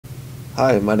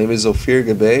Hi, my name is Ophir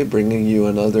Gabe, bringing you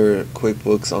another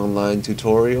QuickBooks Online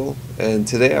tutorial, and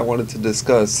today I wanted to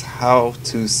discuss how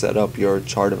to set up your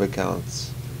chart of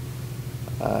accounts.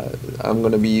 I'm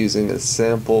going to be using a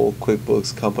sample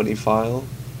QuickBooks company file.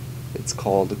 It's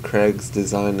called Craig's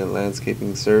Design and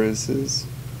Landscaping Services,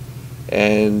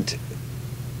 and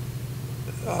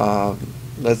um,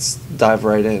 let's dive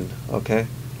right in, okay?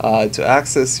 To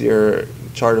access your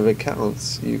chart of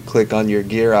accounts, you click on your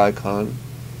gear icon,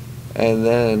 and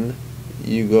then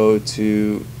you go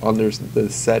to under the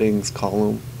settings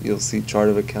column. You'll see chart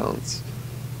of accounts.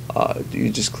 You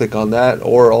just click on that,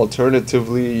 or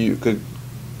alternatively you could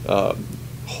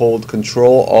hold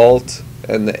Control Alt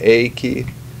and the A key,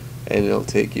 and it'll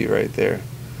take you right there.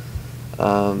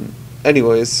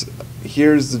 Anyways,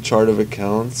 here's the chart of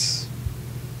accounts,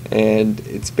 and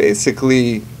it's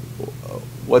basically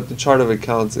what the chart of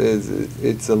accounts is.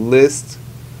 It's a list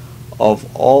of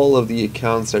all of the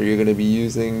accounts that you're going to be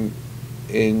using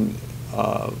in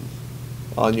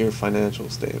on your financial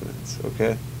statements.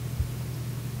 Okay.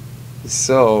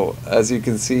 So as you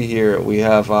can see here, we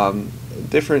have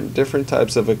different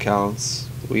types of accounts.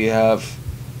 We have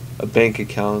bank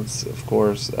accounts, of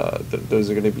course.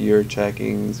 Those are going to be your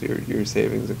checkings, your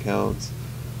savings accounts.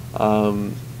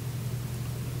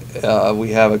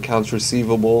 We have accounts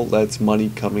receivable. That's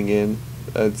money coming in.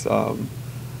 That's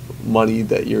money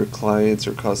that your clients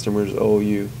or customers owe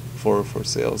you for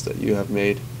sales that you have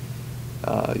made.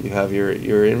 You have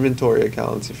your inventory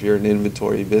accounts if you're an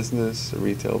inventory business, a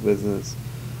retail business.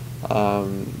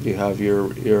 You have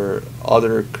your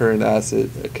other current asset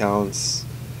accounts,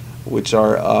 which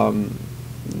are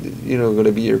going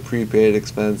to be your prepaid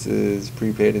expenses,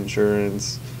 prepaid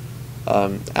insurance.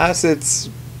 Assets,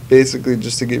 basically,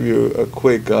 just to give you a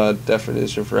quick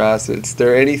definition for assets,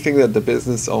 they're anything that the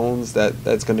business owns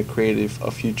that's going to create a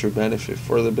future benefit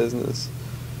for the business.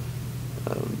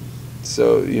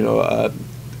 So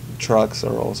trucks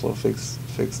are also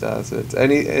fixed assets.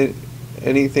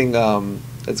 Anything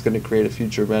that's going to create a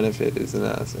future benefit is an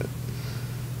asset.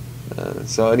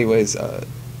 So anyways,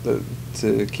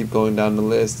 to keep going down the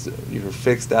list, your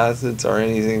fixed assets are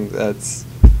anything that's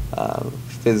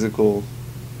physical.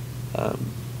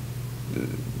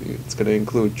 It's going to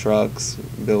include trucks,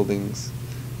 buildings,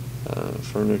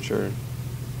 furniture.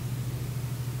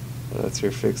 That's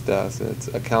your fixed assets.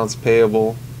 Accounts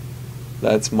payable,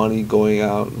 that's money going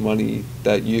out, money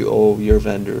that you owe your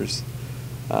vendors.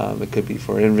 It could be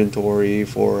for inventory,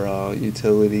 for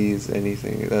utilities,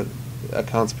 anything. That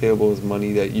accounts payable is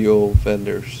money that you owe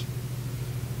vendors.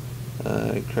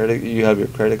 You have your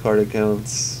credit card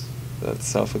accounts. That's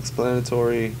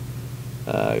self-explanatory.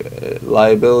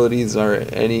 Liabilities are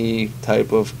any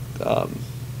type of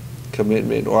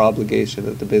commitment or obligation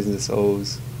that the business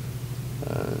owes,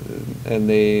 and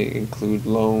they include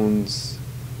loans,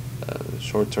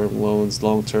 short-term loans,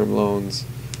 long-term loans,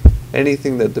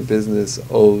 anything that the business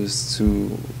owes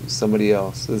to somebody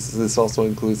else. This also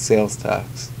includes sales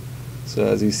tax. So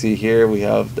as you see here, we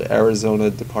have the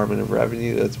Arizona Department of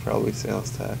Revenue. That's probably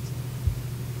sales tax.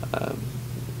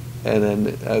 And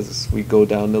then as we go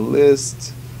down the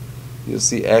list, you'll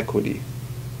see equity.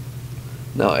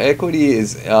 Now equity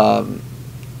is the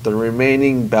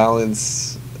remaining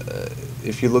balance.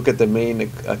 If you look at the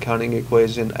main accounting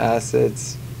equation,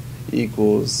 assets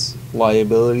equals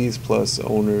liabilities plus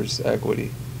owner's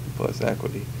equity plus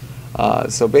equity.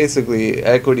 So basically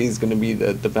equity is going to be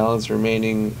the balance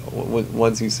remaining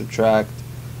once you subtract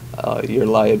your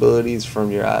liabilities from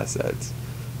your assets.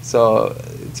 So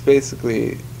it's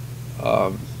basically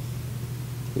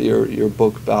your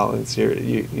book balance.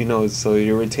 So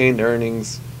your retained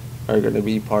earnings are going to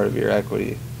be part of your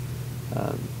equity.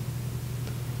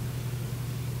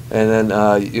 And then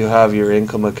you have your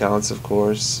income accounts, of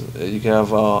course. You can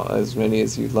have as many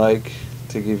as you'd like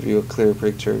to give you a clear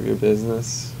picture of your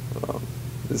business.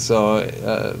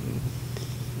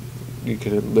 You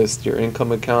can list your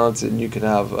income accounts, and you can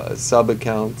have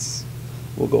sub-accounts.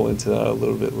 We'll go into that a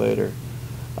little bit later.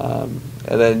 And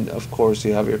then, of course,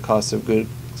 you have your cost of goods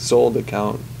sold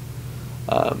account.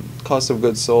 Cost of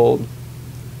goods sold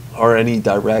are any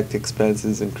direct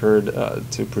expenses incurred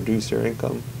to produce your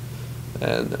income.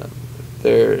 And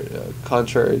they're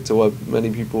contrary to what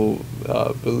many people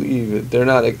believe. They're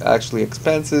not actually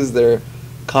expenses. They're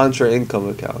contra income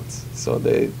accounts. So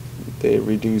they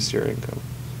reduce your income.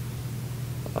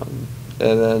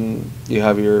 And then you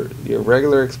have your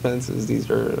regular expenses. These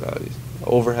are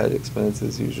overhead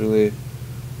expenses usually.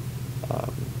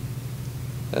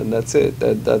 And that's it.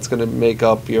 That's going to make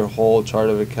up your whole chart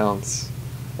of accounts.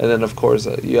 And then of course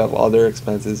you have other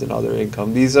expenses and other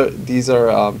income. These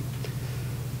are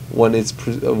when it's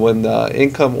when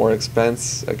income or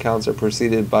expense accounts are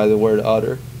preceded by the word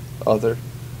other,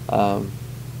 um,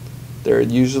 they're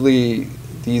usually,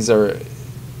 these are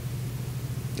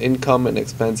income and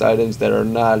expense items that are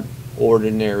not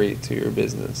ordinary to your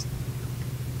business.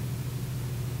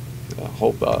 I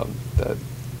hope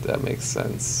that makes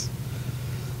sense.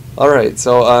 All right,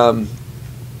 so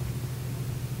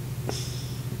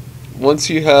once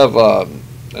you have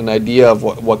an idea of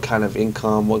what kind of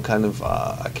income, what kind of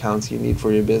accounts you need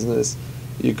for your business,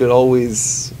 you could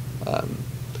always,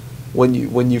 when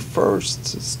you first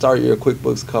start your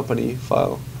QuickBooks company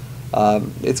file,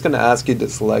 it's going to ask you to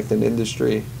select an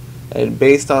industry, and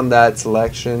based on that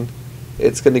selection,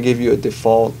 it's going to give you a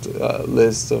default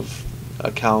list of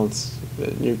accounts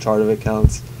in your chart of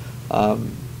accounts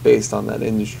based on that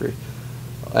industry.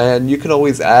 And you can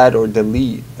always add or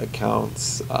delete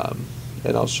accounts,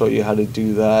 and I'll show you how to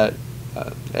do that.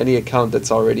 Any account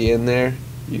that's already in there,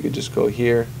 you could just go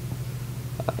here.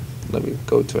 Let me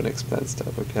go to an expense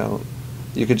type account.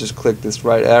 You could just click this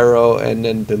right arrow and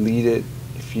then delete it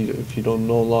if you don't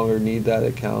no longer need that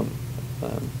account,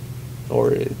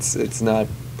 or it's not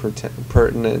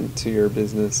pertinent to your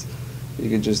business. You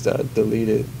could just delete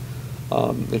it.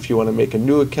 If you want to make a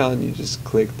new account, you just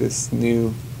click this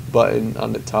new button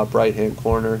on the top right hand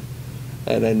corner,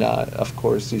 and then of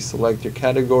course you select your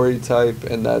category type,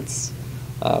 and that's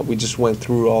we just went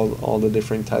through all the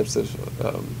different types of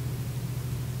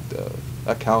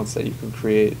accounts that you can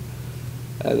create.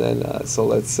 And then so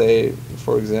let's say,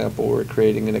 for example, we're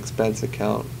creating an expense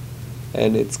account,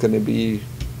 and it's going to be,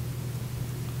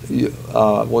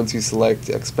 once you select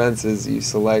expenses, you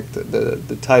select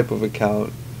the type of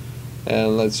account,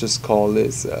 and let's just call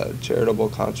this charitable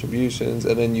contributions,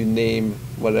 and then you name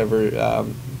whatever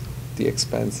the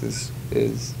expenses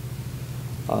is,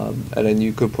 and then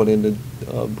you could put in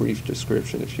a brief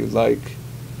description if you like.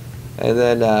 And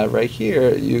then right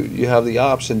here you have the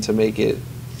option to make it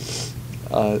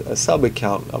a sub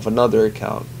account of another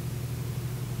account,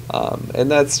 and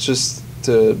that's just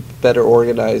to better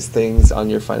organize things on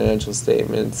your financial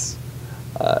statements.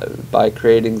 By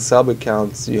creating sub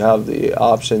accounts, you have the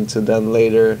option to then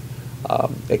later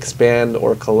expand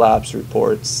or collapse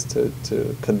reports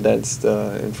to condense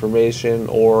the information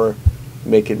or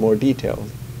make it more detailed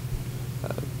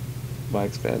by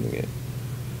expanding it.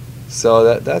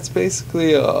 So that's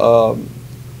basically a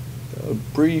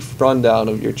brief rundown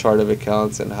of your chart of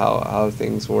accounts and how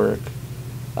things work.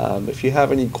 If you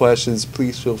have any questions,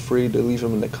 please feel free to leave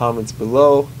them in the comments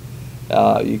below.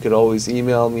 You could always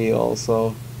email me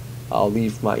also. I'll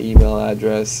leave my email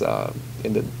address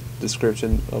in the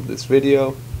description of this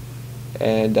video.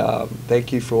 And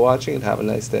thank you for watching, and have a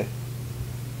nice day.